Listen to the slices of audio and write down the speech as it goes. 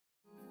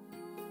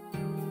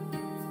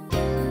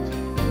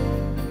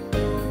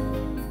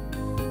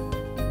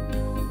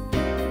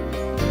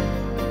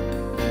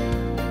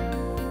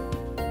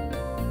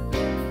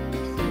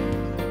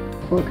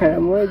For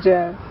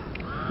Karamoja,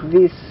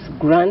 this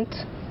grant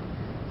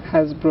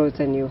has brought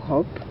a new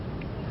hope,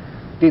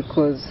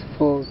 because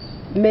for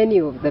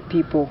many of the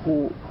people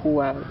who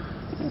are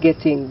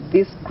getting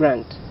this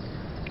grant,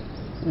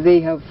 they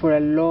have for a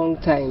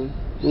long time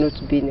not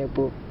been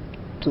able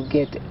to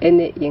get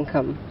any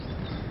income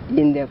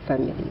in their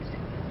families.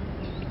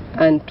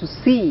 And to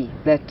see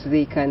that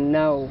they can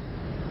now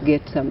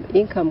get some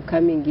income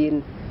coming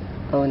in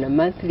on a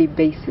monthly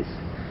basis,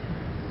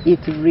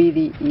 it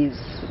really is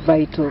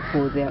vital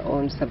for their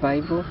own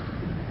survival.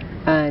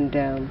 And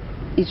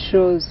it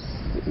shows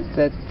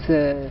that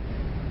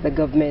the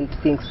government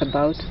thinks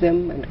about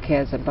them and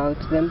cares about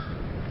them.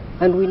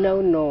 And we now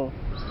know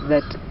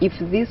that if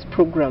this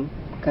program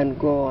can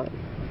go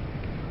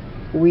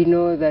on, we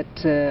know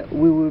that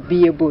we will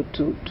be able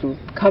to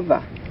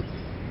cover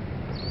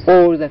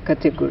all the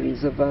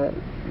categories of our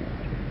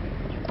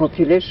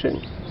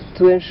population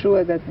to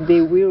ensure that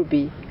there will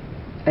be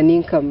an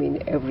income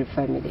in every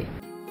family.